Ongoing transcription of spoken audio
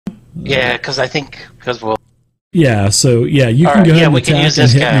Yeah, because I think we'll. Yeah, so yeah, you All can right, go ahead yeah, and we can attack use and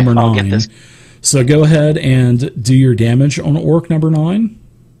this hit guy. number I'll 9. get this. So go ahead and do your damage on orc number 9.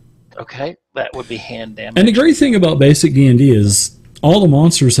 Okay, that would be hand damage. And the great thing about basic D&D is all the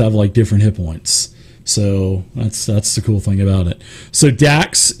monsters have like different hit points. So that's the cool thing about it. So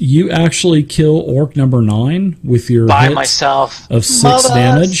Dax, you actually kill orc number 9 with your by hit myself of 6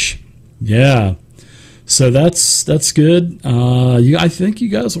 damage. Yeah. So that's good. I think you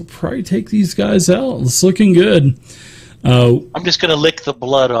guys will probably take these guys out. It's looking good. I'm just gonna lick the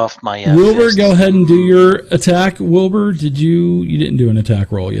blood off my. Wilbur, fist. go ahead and do your attack. Wilbur, you didn't do an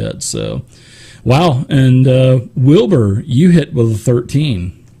attack roll yet, so wow. And Wilbur, you hit with a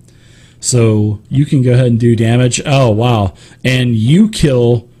 13, so you can go ahead and do damage. Oh wow! And you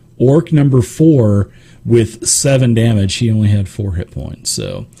kill orc number 4 with 7 damage. He only had 4 hit points,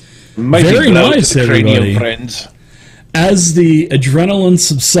 so very nice, everybody. Friends. As the adrenaline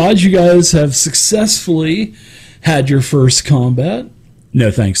subsides, you guys have successfully had your first combat. No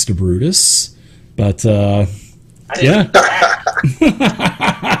thanks to Brutus. But, yeah.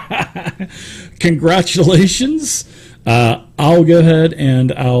 Congratulations. I'll go ahead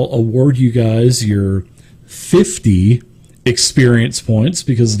and I'll award you guys your 50 experience points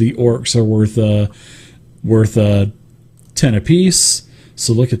because the orcs are worth 10 apiece.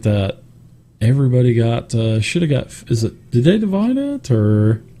 So look at that. Everybody got, should have got, did they divide it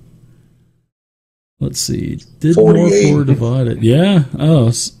or? Let's see. Did more divide it? Yeah.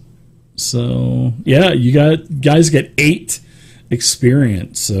 Oh, so yeah, you guys get 8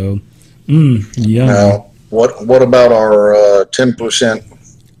 experience. So, yeah. Now, what about our 10%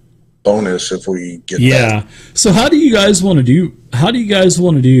 bonus if we get that? Yeah. So how do you guys want to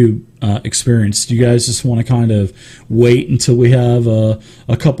do? Experience? Do you guys just want to kind of wait until we have a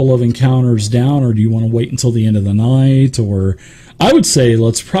couple of encounters down, or do you want to wait until the end of the night? Or I would say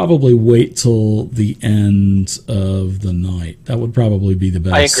let's probably wait till the end of the night. That would probably be the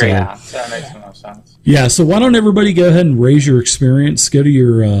best. I agree. So, That makes the most sense. yeah. So why don't everybody go ahead and raise your experience? Go to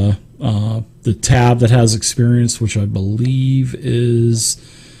your the tab that has experience, which I believe is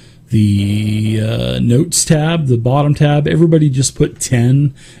the notes tab, the bottom tab. Everybody just put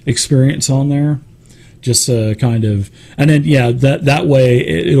 10 experience on there, just kind of, and then yeah, that way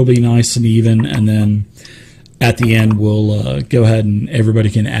it'll be nice and even, and then at the end we'll go ahead and everybody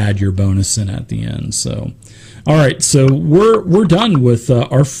can add your bonus in at the end. So, all right, so we're done with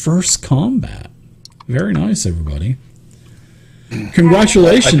our first combat. Very nice, everybody.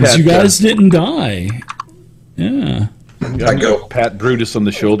 Congratulations, you guys didn't die. Yeah. I go pat Brutus on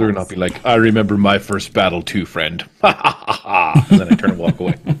the shoulder, and I'll be like, "I remember my first battle too, friend." Ha ha ha! And then I turn and walk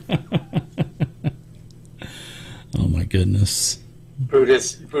away. Oh my goodness!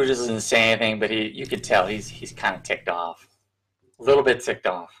 Brutus doesn't say anything, but you could tell he's kind of ticked off, a little bit ticked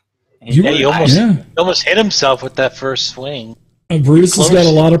off. He almost hit himself with that first swing. Brutus has got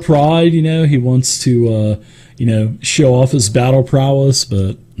a lot of pride. He wants to show off his battle prowess,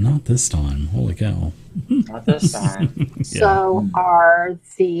 but not this time. Holy cow! Not this time. Yeah. So are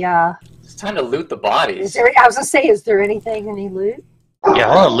the... It's time to loot the bodies. I was going to say, is there any loot? Yeah,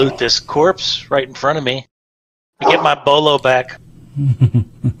 I want to loot this corpse right in front of me. To get my bolo back.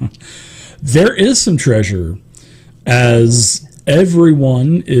 There is some treasure as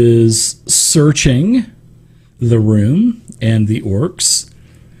everyone is searching the room and the orcs.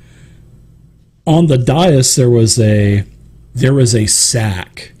 On the dais there was a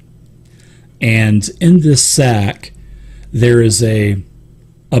sack. And in this sack, there is a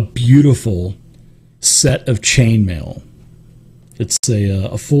beautiful set of chainmail. It's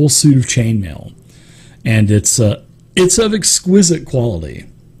a full suit of chainmail, and it's of exquisite quality,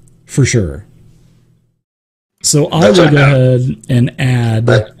 for sure. So I will go ahead and add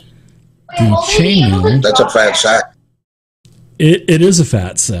the chainmail. That's a fat sack. It is a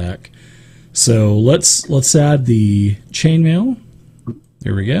fat sack. So let's add the chainmail.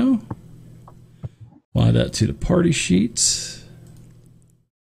 There we go. Apply that to the party sheet.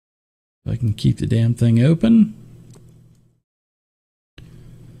 If I can keep the damn thing open.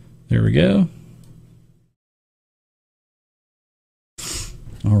 There we go.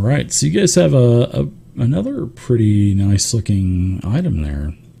 All right, so you guys have another pretty nice looking item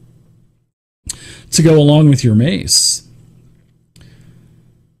there to go along with your mace.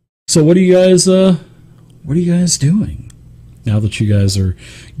 So what are you guys doing now that you guys are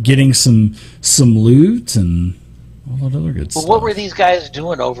getting some loot and all that other good stuff? What were these guys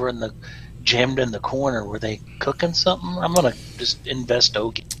doing over jammed in the corner? Were they cooking something? I'm gonna just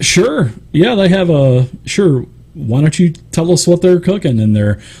investigate. Sure. Yeah, they have sure. Why don't you tell us what they're cooking in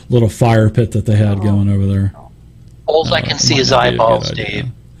their little fire pit that they had going over there? All I can see is eyeballs, Dave.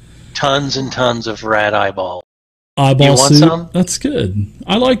 tons and tons of rat eyeball. Eyeball You want soup. some? That's good.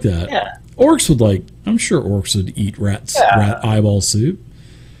 I like that. Yeah. Orcs would like. I'm sure orcs would eat rat eyeball soup.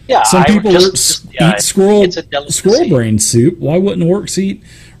 Yeah, Some people eat it's squirrel a delicacy. brain soup. Why wouldn't orcs eat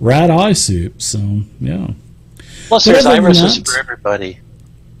rat eye soup? So yeah. Plus, But there's other than irises that- for everybody.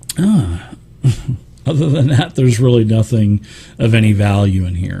 Other than that, there's really nothing of any value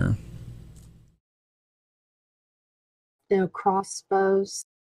in here. No crossbows.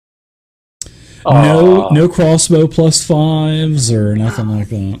 No crossbow +5s or nothing like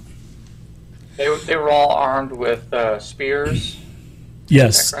that. They were all armed with spears.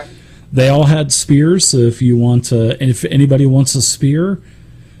 Yes, Is that correct? they all had spears. So if you want to, and if anybody wants a spear,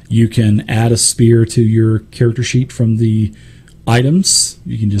 you can add a spear to your character sheet from the items.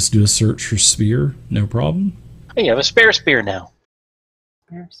 You can just do a search for spear, no problem. Hey, you have a spare spear now.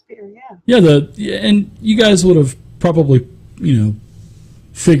 Spear, yeah. Yeah, and you guys would have probably,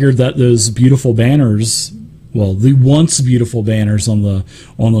 figured that those beautiful banners, well, the once beautiful banners on the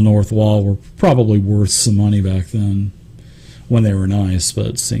north wall were probably worth some money back then when they were nice,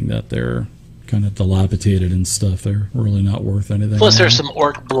 but seeing that they're kind of dilapidated and stuff, they're really not worth anything. Plus, now. there's some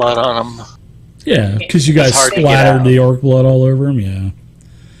orc blood on them. Yeah, because you guys It's hard to get splattered out. the orc blood all over them, yeah.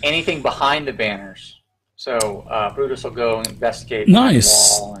 Anything behind the banners. So Brutus will go and investigate behind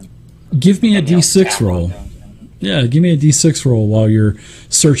Nice. the wall and Give me a and, you know, D6 tap on roll. things. Yeah, give me a D6 roll while you're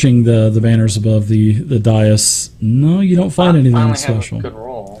searching the banners above the dais. No, you don't find anything Finally special. have a good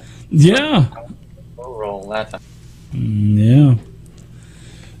roll. Yeah, Low roll that time. yeah.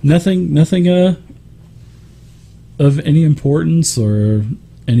 Nothing of any importance or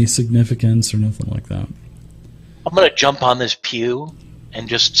any significance or nothing like that. I'm going to jump on this pew and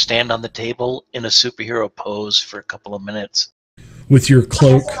just stand on the table in a superhero pose for a couple of minutes. With your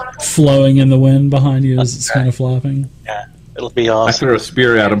cloak flowing in the wind behind you as it's kind of flapping. Yeah, it'll be I awesome. throw a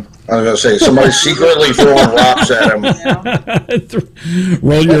spear at him. I was going to say, somebody's secretly throwing rocks at him.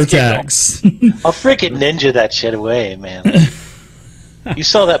 Roll your attacks. I'll freaking ninja that shit away, man. You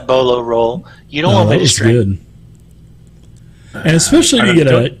saw that bolo roll. You don't Oh, want me that to was strike. good. And especially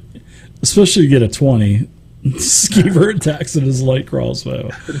you get a 20. Skeever attacks at his light crossbow.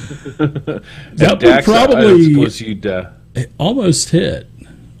 That would Dax, I probably suppose you'd. almost hit.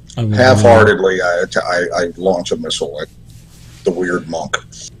 I would- Half-heartedly, I launch a missile at the weird monk.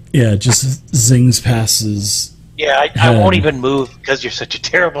 Yeah, just zings past his. Yeah, I won't even move because you're such a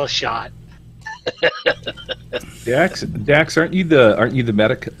terrible shot. Dax, aren't you the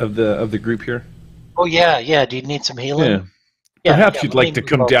medic of the group here? Oh yeah. Do you need some healing? Yeah. Yeah, Perhaps yeah, you'd let like me to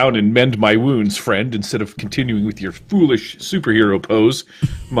come move down and mend my wounds, friend, instead of continuing with your foolish superhero pose.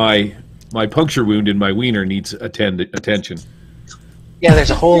 My puncture wound in my wiener needs attention. Yeah, there's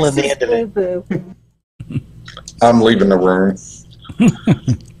a hole in the end of it. Boo-boo. I'm leaving the room.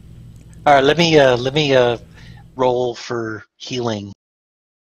 All right, let me roll for healing.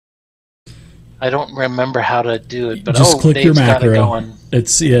 I don't remember how to do it, but Just click your Dave's got it macro. going.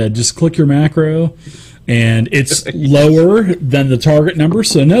 Just click your macro, and it's lower than the target number.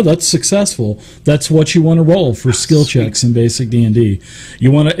 So no, that's successful. That's what you want to roll for skill checks in basic D&D.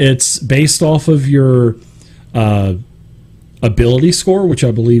 You want to. It's based off of your ability score, which I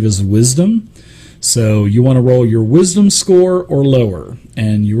believe is wisdom. So you want to roll your wisdom score or lower,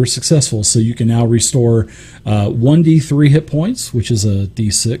 and you were successful. So you can now restore 1d3 hit points, which is a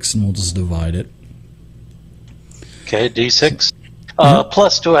d6, and we'll just divide it. Okay, D6.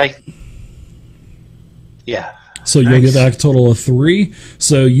 Plus, do I? Yeah. So you'll get back a total of 3.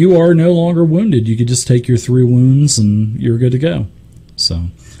 So you are no longer wounded. You could just take your 3 wounds, and you're good to go. So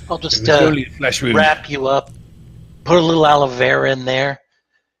I'll just Only a flesh wound. wrap you up, put a little aloe vera in there,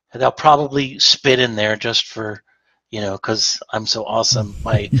 and I'll probably spit in there just for, because I'm so awesome.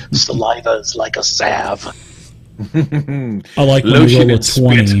 My saliva is like a salve. I like when you Lotion roll a and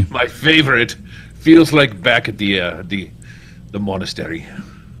 20. spit, my favorite. Feels like back at the monastery.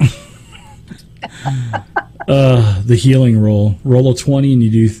 The healing roll. Roll a 20 and you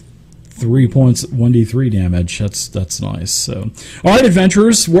do 3 points, 1d3 damage. That's nice. So, all right,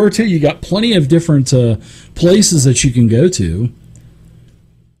 adventurers, where to? You got plenty of different places that you can go to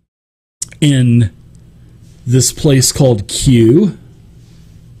in this place called Q.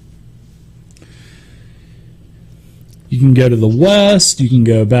 You can go to the west. You can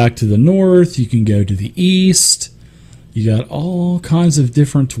go back to the north. You can go to the east. You got all kinds of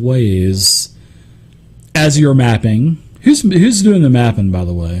different ways as you're mapping. Who's doing the mapping, by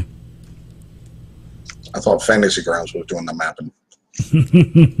the way? I thought Fantasy Grounds was doing the mapping.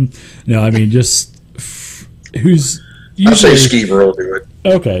 No, I mean just who's I say usually Skeever will do it.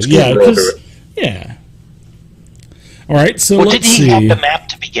 okay. Skeever Yeah, will do 'cause- it. yeah. All right, so Well, let's didn't see. he have the map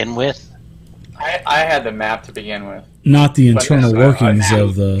to begin with? I had the map to begin with. Not the But internal it's workings a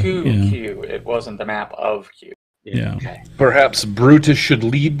of the. Q. It wasn't the map of Q. Yeah. Okay. Perhaps Brutus should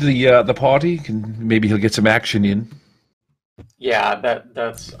lead the party, and maybe he'll get some action in. Yeah,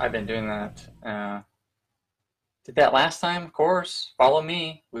 that's I've been doing that. Did that last time, of course. Follow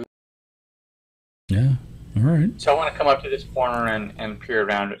me. Yeah. All right. So I want to come up to this corner and peer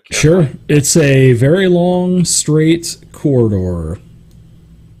around it Sure. carefully. It's a very long, straight corridor.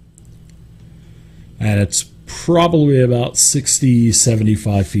 And it's probably about 60,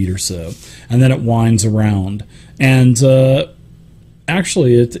 75 feet or so. And then it winds around. And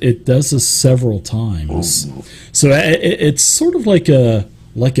actually, it does this several times. So it's sort of like a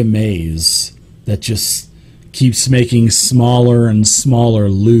maze that just keeps making smaller and smaller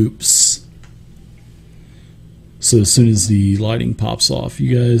loops. So as soon as the lighting pops off,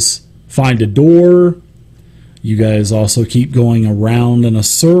 you guys find a door. You guys also keep going around in a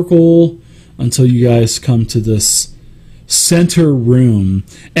circle until you guys come to this center room.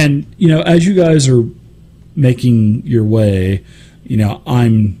 And, you know, as you guys are making your way, you know,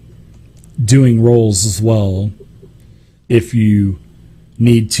 I'm doing rolls as well if you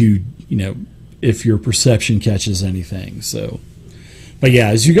need to, you know, if your perception catches anything. So, but yeah,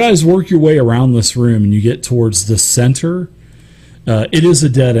 as you guys work your way around this room and you get towards the center, it is a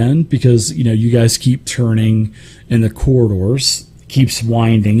dead end because, you know, you guys keep turning in the corridors, keeps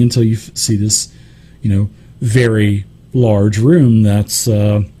winding until you see this, you know, very large room that's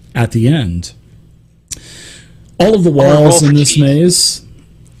at the end. All of the walls in this maze,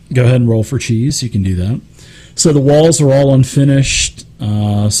 go ahead and roll for cheese. You can do that. So the walls are all unfinished.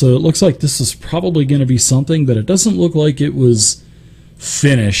 So it looks like this is probably going to be something, but it doesn't look like it was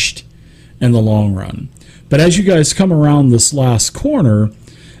finished in the long run. But as you guys come around this last corner,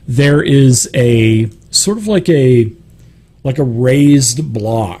 there is a sort of like a raised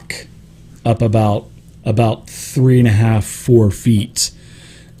block up about 3.5, 4 feet.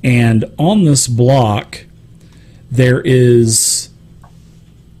 And on this block, there is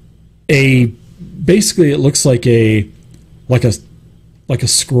basically it looks like a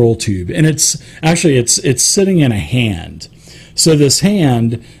scroll tube, and it's sitting in a hand. So this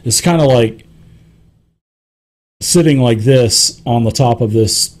hand is kind of like sitting like this on the top of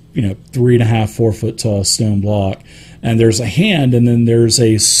this, you know, 3.5, 4 foot tall stone block, and there's a hand, and then there's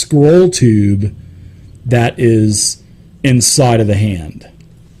a scroll tube that is inside of the hand.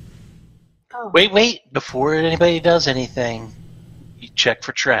 Oh. Wait! Before anybody does anything, you check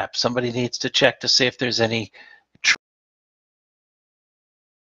for traps. Somebody needs to check to see if there's any.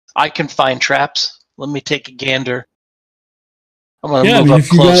 I can find traps. Let me take a gander. I'm gonna move up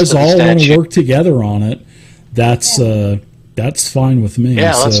if you close guys to the all want to statue. work together on it, that's fine with me.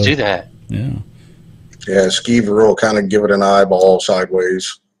 Yeah, let's So, do that. Yeah. Yeah, Skeever will kind of give it an eyeball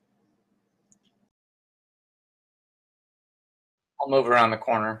sideways. I'll move around the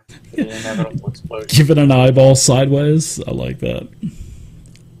corner for the inevitable explosion. Give it an eyeball sideways. I like that.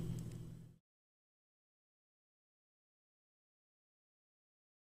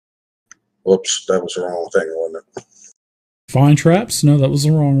 Whoops, that was the wrong thing, wasn't it? Find traps? No, that was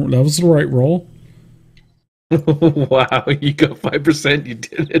the right roll. Wow, you got 5%. You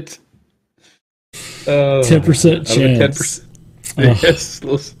did it. 10% chance. 10%. Yes.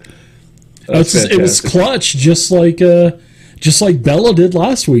 It was clutch, just like Bella did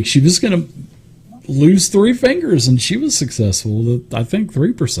last week. She was going to lose 3 fingers, and she was successful. I think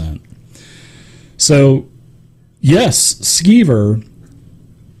 3%. So, yes, Skeever,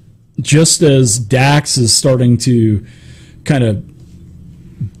 just as Dax is starting to kind of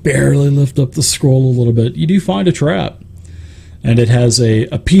barely lift up the scroll a little bit, you do find a trap. And it has a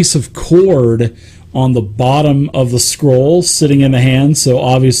piece of cord on the bottom of the scroll sitting in the hand. So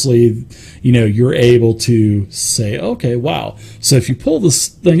obviously, you know, you're able to say, okay, wow. So if you pull this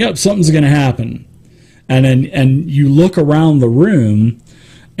thing up, something's going to happen. And you look around the room,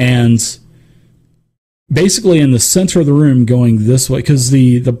 and basically in the center of the room going this way, because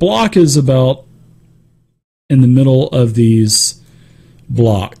the block is about in the middle of these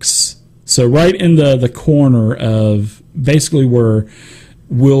blocks. So right in the corner of basically where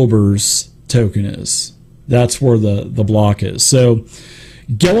Wilbur's token is. That's where the block is. So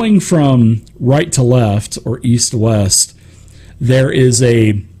going from right to left or east to west, there is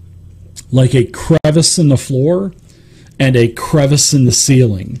a crevice in the floor and a crevice in the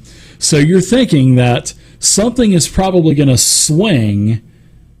ceiling. So you're thinking that something is probably going to swing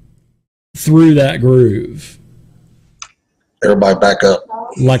through that groove. Everybody back up.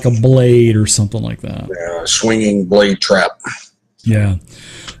 Like a blade or something like that. Yeah, swinging blade trap. Yeah.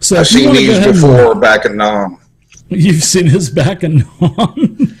 So I've if you seen want to go these ahead before back in You've seen his back and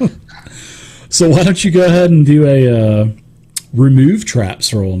on. So why don't you go ahead and do a remove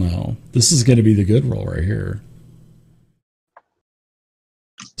traps roll now? This is going to be the good roll right here.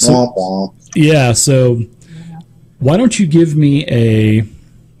 So, Womp womp. yeah, so why don't you give me a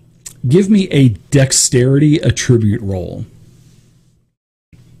dexterity attribute roll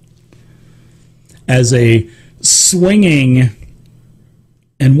as a swinging.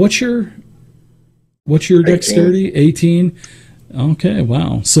 And what's your 18. dexterity? 18. Okay,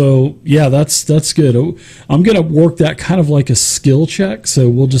 wow. So yeah, that's good. I'm gonna work that kind of like a skill check. So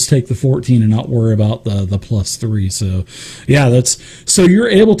we'll just take the 14 and not worry about the +3. So yeah, so you're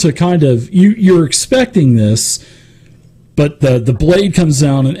able to kind of you're expecting this, but the blade comes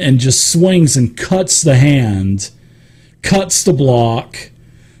down and just swings and cuts the hand, cuts the block,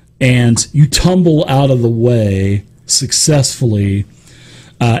 and you tumble out of the way successfully.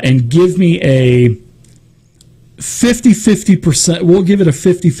 And give me a 50-50%. We'll give it a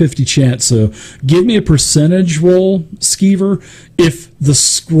 50-50 chance. So give me a percentage roll, Skeever, if the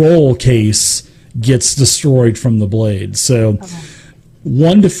scroll case gets destroyed from the blade. So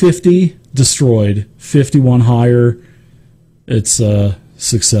 1 to 50 destroyed, 51 higher, it's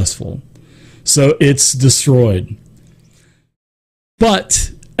successful. So it's destroyed. But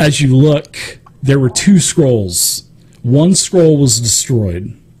as you look, there were 2 scrolls. One scroll was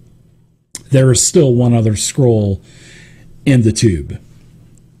destroyed. There is still one other scroll in the tube.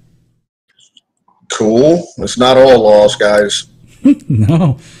 Cool. It's not all lost, guys.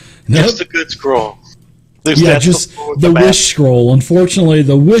 No. Just a good scroll. Yeah, just the wish scroll. Unfortunately,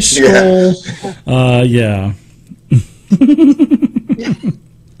 the wish scroll, yeah.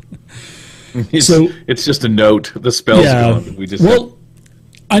 So it's just a note. The spell's gone. We just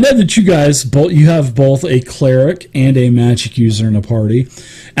I know that you guys you have both a cleric and a magic user in a party,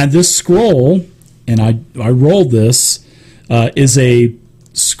 and this scroll, and I rolled this, is a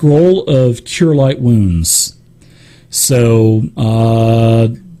scroll of cure light wounds. So,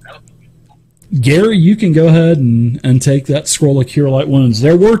 Gary, you can go ahead and take that scroll of cure light wounds.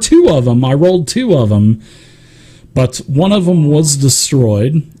 There were 2 of them. I rolled 2 of them, but one of them was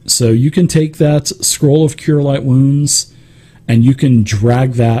destroyed. So you can take that scroll of cure light wounds, and you can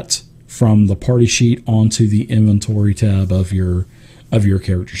drag that from the party sheet onto the inventory tab of your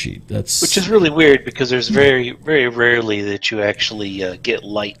character sheet. Which is really weird because there's very, very rarely that you actually get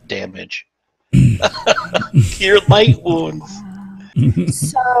light damage. Your light wounds.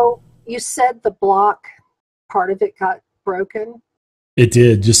 So you said the block part of it got broken? It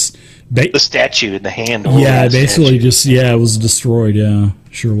did. Just the statue in the handle. Yeah, basically it was destroyed. Yeah,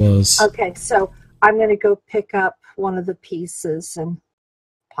 sure was. Okay, so I'm going to go pick up one of the pieces and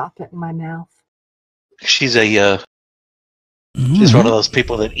pop it in my mouth. She's she's one of those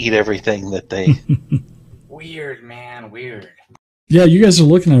people that eat everything that they. Weird, man, weird. Yeah, you guys are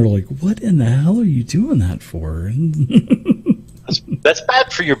looking at her like, what in the hell are you doing that for? That's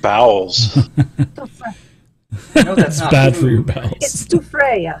bad for your bowels. No, that's not bad for your bowels. It's to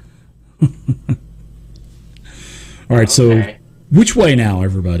Freya. All right, so which way now,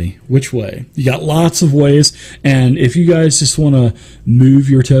 everybody? Which way? You got lots of ways, and if you guys just want to move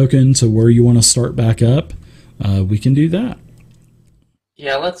your token to where you want to start back up, we can do that.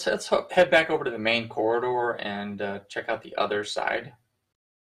 Yeah, let's head back over to the main corridor and check out the other side.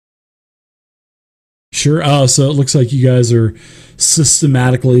 Sure. So it looks like you guys are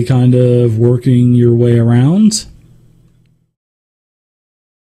systematically kind of working your way around.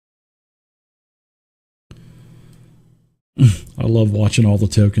 I love watching all the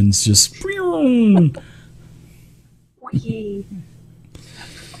tokens just.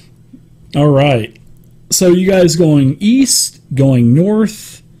 All right. So you guys going east, going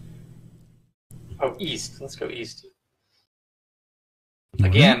north? Oh, east. Let's go east.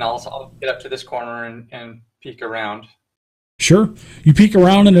 Again, I'll get up to this corner and peek around. Sure. You peek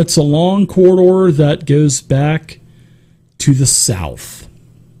around, and it's a long corridor that goes back to the south.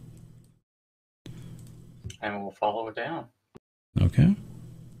 And we'll follow it down. Okay.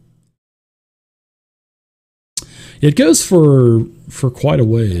 It goes for quite a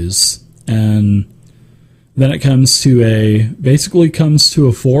ways, and then it comes to basically comes to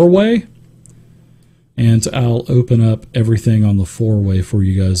a 4-way, and I'll open up everything on the 4-way for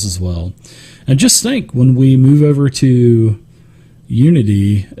you guys as well. And just think, when we move over to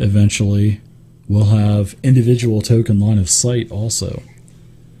Unity eventually, we'll have individual token line of sight also,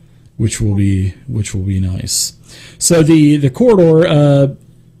 which will be nice. So the corridor.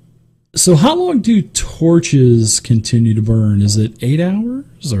 So how long do torches continue to burn? Is it 8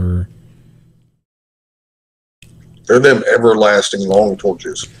 hours or? They're them everlasting long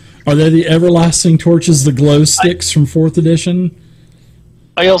torches. Are they the everlasting torches, the glow sticks from 4th edition?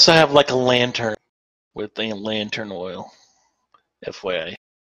 I also have like a lantern with the lantern oil. FYI.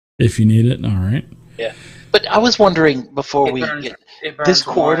 If you need it, all right. Yeah. But I was wondering before we get this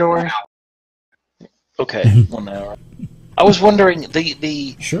corridor. Okay, 1 hour. I was wondering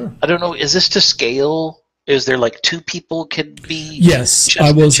the Sure. I don't know, is this to scale? Is there like 2 people could be? Yes,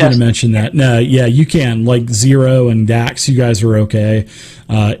 I was going to mention that. No, yeah, you can. Like Zero and Dax, you guys are okay.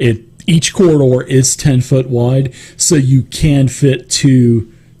 Each corridor is 10 foot wide, so you can fit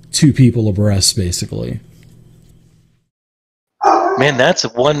two people abreast, basically. Man, that's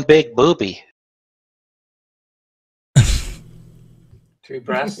one big booby. 2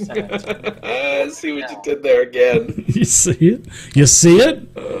 breasts and See what you did there again. You see it? You see it?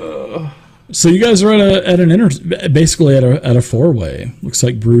 So you guys are basically at a 4-way. Looks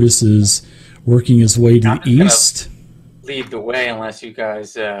like Brutus is working his way to the east. lead the way unless you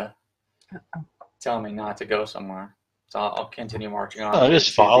guys tell me not to go somewhere. So I'll continue marching on. I'll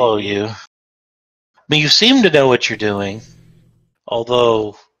just follow you. I mean, you seem to know what you're doing,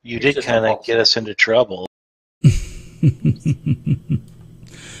 although you did kind of get us into trouble.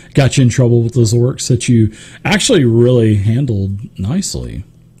 Got you in trouble with those orcs that you actually really handled nicely.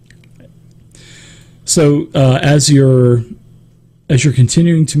 So as you're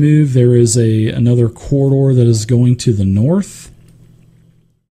continuing to move, there is another corridor that is going to the north,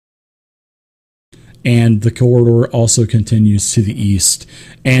 and the corridor also continues to the east.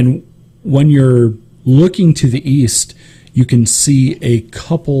 And when you're looking to the east, you can see a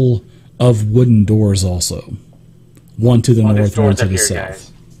couple of wooden doors also. One to the north, one to the south. Guys.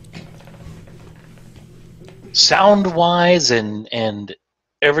 Sound-wise and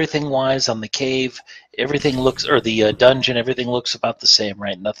everything-wise on the cave, everything looks, or the dungeon, everything looks about the same,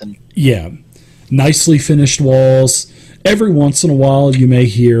 right? Nothing. Yeah, nicely finished walls. Every once in a while, you may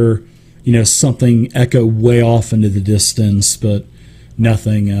hear, something echo way off into the distance, but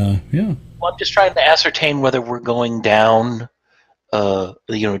nothing. Yeah. Well, I'm just trying to ascertain whether we're going down,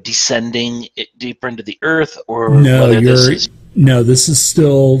 descending deeper into the earth, or whether this is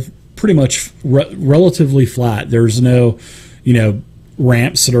still pretty much relatively flat. There's no,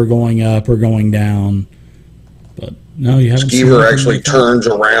 ramps that are going up or going down. But no, you haven't. Skeever actually turns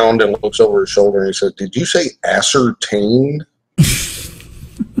around and looks over his shoulder and he says, "Did you say ascertain?"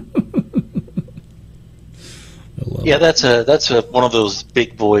 Yeah, that's one of those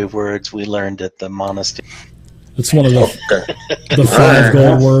big boy words we learned at the monastery. It's one of the 5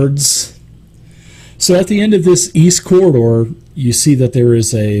 gold words. So at the end of this east corridor, you see that there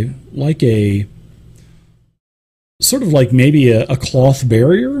is sort of like maybe a cloth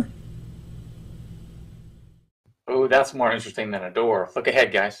barrier. Oh, that's more interesting than a door. Look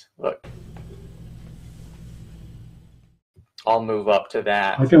ahead, guys. Look. I'll move up to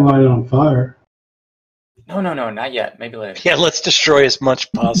that. I can light it on fire. No, not yet. Maybe later. Yeah, let's destroy as much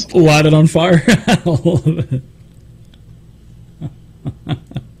possible. Light it on fire.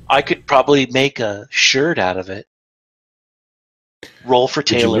 I could probably make a shirt out of it. Roll for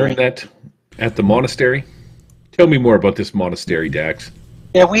tailoring. Did you learn that at the monastery? Tell me more about this monastery, Dax.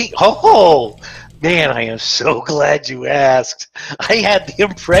 Yeah, man, I am so glad you asked. I had the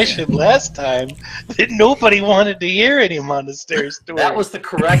impression last time that nobody wanted to hear any monastery stories. That was the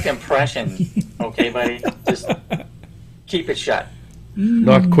correct impression. Okay, buddy? Just keep it shut.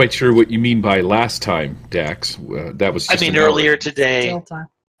 Not quite sure what you mean by last time, Dax. That was just earlier today.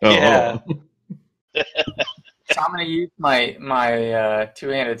 Yeah. So I'm going to use my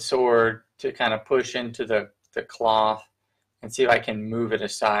two-handed sword to kind of push into the cloth and see if I can move it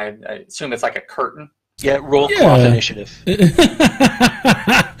aside. I assume it's like a curtain. Yeah, roll cloth initiative. That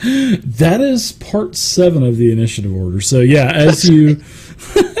is part 7 of the initiative order. So yeah, as you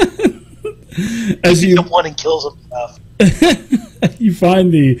the one and kills himself. You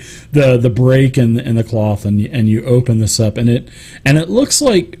find the break in the cloth and you open this up and it looks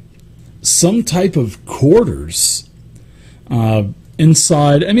like some type of quarters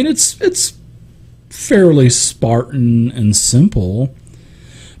inside. I mean, it's fairly Spartan and simple,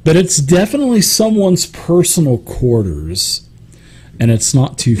 but it's definitely someone's personal quarters, and it's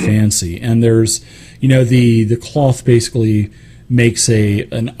not too fancy. And there's, the cloth basically makes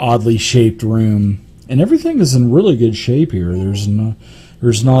an oddly shaped room, and everything is in really good shape here. There's not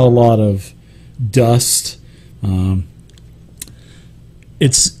a lot of dust.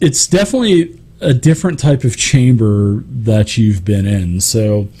 It's definitely a different type of chamber that you've been in.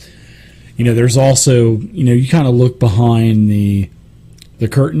 So, there's also, you kind of look behind the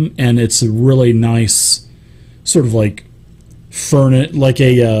curtain, and it's a really nice sort of like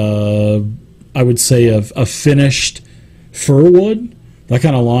I would say a finished fir wood that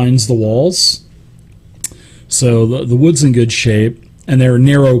kind of lines the walls. So the wood's in good shape, and there are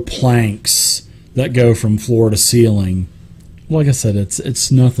narrow planks that go from floor to ceiling. Like I said,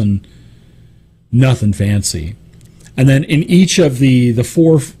 it's nothing fancy. And then in each of the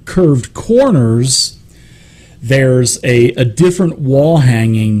 4 curved corners, there's a different wall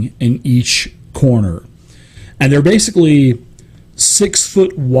hanging in each corner. And they're basically 6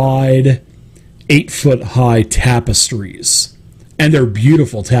 foot wide, 8 foot high tapestries. And they're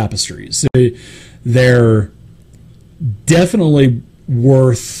beautiful tapestries. They're definitely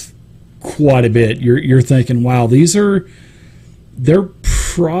worth quite a bit. You're thinking, wow, they're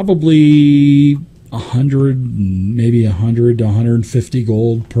probably 100, maybe 100 to 150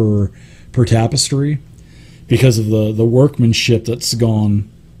 gold per tapestry, because of the workmanship that's gone,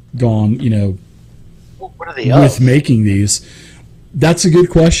 you know, what are they with of? making these. That's a good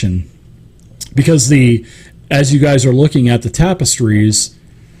question, because as you guys are looking at the tapestries,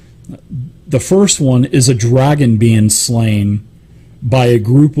 the first one is a dragon being slain by a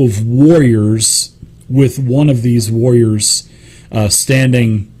group of warriors, with one of these warriors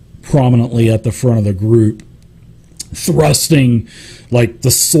standing prominently at the front of the group, thrusting like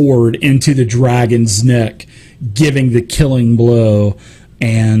the sword into the dragon's neck, giving the killing blow,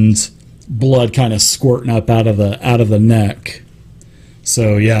 and blood kind of squirting up out of the neck.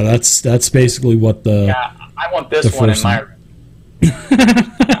 So yeah, that's basically what the Yeah, I want this one in my room.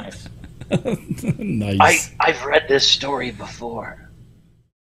 Nice. nice. I've read this story before.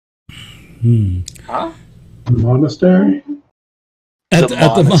 Huh? Monastery? At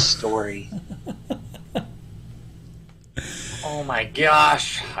The the story. Oh my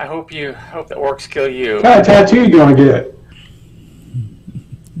gosh! I hope the orcs kill you. What kind of tattoo you gonna get?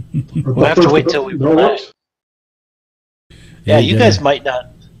 We'll have to wait till we run. Yeah, you guys might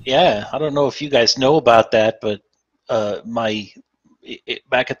not. Yeah, I don't know if you guys know about that, but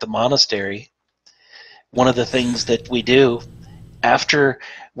back at the monastery, one of the things that we do after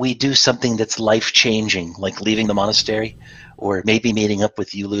we do something that's life-changing, like leaving the monastery, or maybe meeting up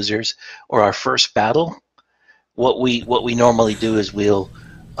with you losers, or our first battle, what we normally do is we'll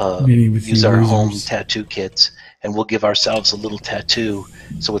use our home tattoo kits, and we'll give ourselves a little tattoo,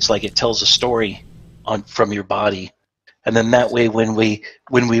 so it's like it tells a story from your body. And then that way, when we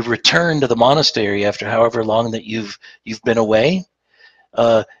return to the monastery after however long that you've been away,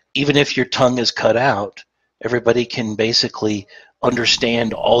 even if your tongue is cut out, everybody can basically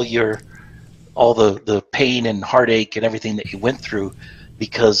understand all the pain and heartache and everything that you went through,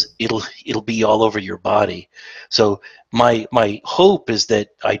 because it'll be all over your body. So my hope is that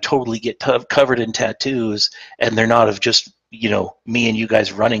I totally get covered in tattoos, and they're not of just me and you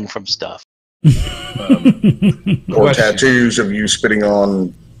guys running from stuff. Or tattoos of you spitting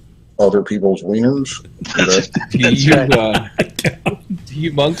on other people's wieners. Do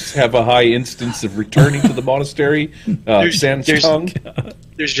you monks have a high instance of returning to the monastery? There's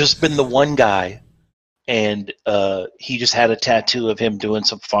just been the one guy, and he just had a tattoo of him doing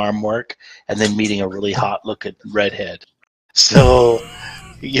some farm work and then meeting a really hot-looking redhead. So,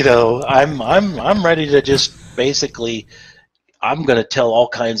 I'm ready to just basically, I'm going to tell all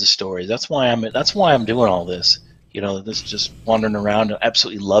kinds of stories. That's why I'm doing all this. This is just wandering around,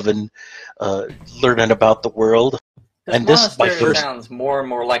 absolutely loving, learning about the world. And this sounds more and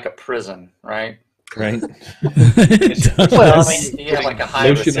more like a prison, right? Right. Well, I mean, you have like a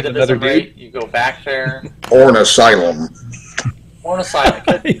high recidivism rate. You go back there. Or an asylum.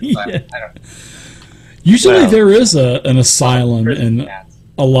 Yeah. Usually there is an asylum in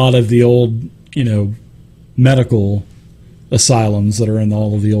a lot of the old, medical asylums that are in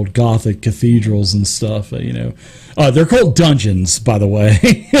all of the old Gothic cathedrals and stuff. They're called dungeons, by the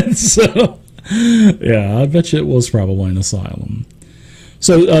way. So, yeah, I bet you it was probably an asylum.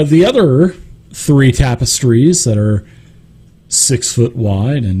 So the other 3 tapestries that are 6 foot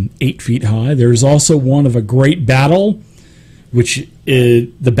wide and 8 feet high. There's also one of a great battle, which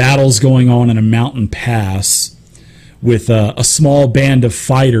the battle's going on in a mountain pass with a small band of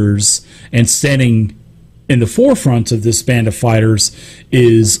fighters, and standing in the forefront of this band of fighters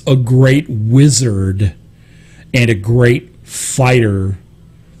is a great wizard and a great fighter,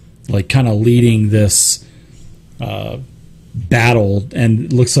 like kind of leading this battle, and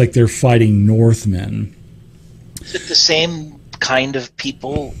it looks like they're fighting Northmen. Is it the same kind of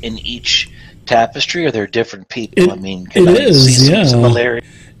people in each tapestry, or they're different people? It is, yeah. Similarity?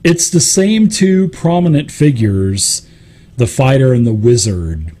 It's the same 2 prominent figures, the fighter and the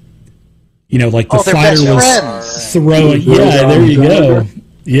wizard. Like the fighter was throwing. Yeah, there you go.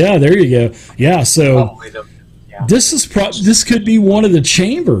 Yeah, there you go. Yeah, so this could be one of the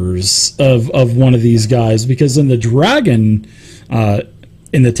chambers of one of these guys, because in the dragon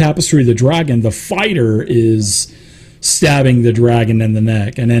in the Tapestry of the Dragon, the fighter is stabbing the dragon in the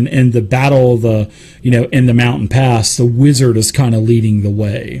neck, and then in the battle of the, in the mountain pass, the wizard is kind of leading the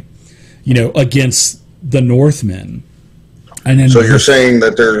way, against the Northmen. And then So you're saying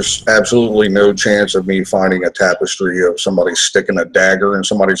that there's absolutely no chance of me finding a tapestry of somebody sticking a dagger in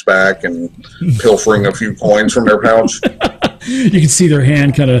somebody's back and pilfering a few coins from their pouch? you can see their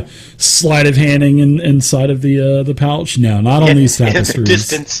hand kind of sleight of handing inside of the pouch. No, not on these tapestries. In the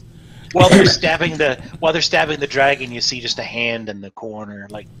distance, while they're stabbing the dragon, you see just a hand in the corner,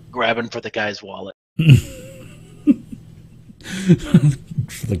 like grabbing for the guy's wallet.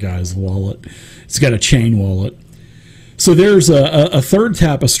 For the guy's wallet, it's got a chain wallet. So there's a third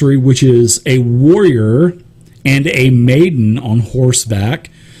tapestry, which is a warrior and a maiden on horseback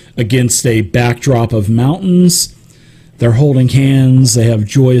against a backdrop of mountains. They're holding hands, they have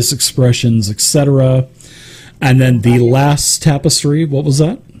joyous expressions, etc. And then the last tapestry, what was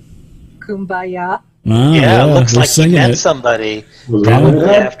that? Kumbaya. Yeah, it looks they're like he singing met it. somebody Was probably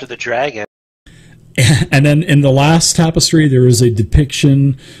that? after the dragon. And then in the last tapestry, there is a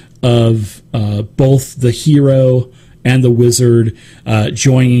depiction of both the hero and the wizard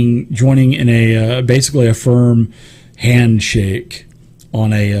joining in a basically a firm handshake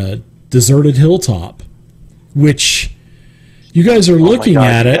on a deserted hilltop, which you guys are looking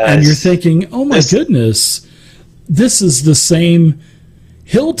at it and you're thinking, oh my goodness, this is the same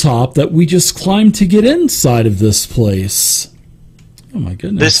hilltop that we just climbed to get inside of this place. Oh my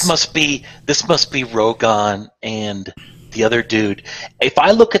goodness. This must be Rogan and the other dude. If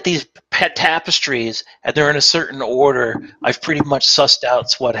I look at these pet tapestries and they're in a certain order, I've pretty much sussed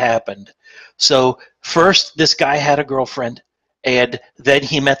out what happened. So first, this guy had a girlfriend, and then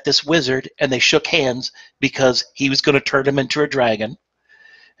he met this wizard, and they shook hands because he was going to turn him into a dragon.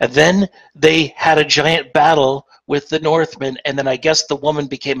 And then they had a giant battle with the Northmen, and then I guess the woman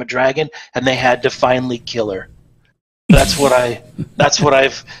became a dragon, and they had to finally kill her. That's what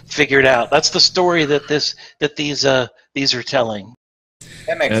I've figured out. That's the story that these are telling.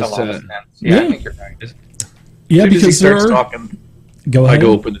 That makes a lot of sense. Yeah. I think you're right. Yeah, As soon as he because there starts are. talking, Go I ahead.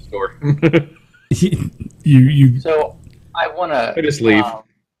 go open the door. you. So I want to. I just leave. I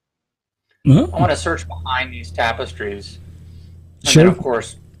Huh? want to search behind these tapestries, and Sure. then of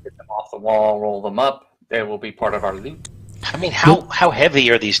course get them off the wall, roll them up. They will be part of our loot. I mean, how heavy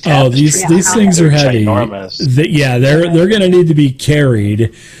are these Oh, tapestries? these things are They're heavy. ginormous. They're going to need to be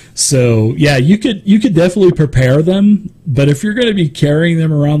carried. So yeah, you could definitely prepare them, but if you're going to be carrying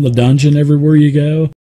them around the dungeon everywhere you go,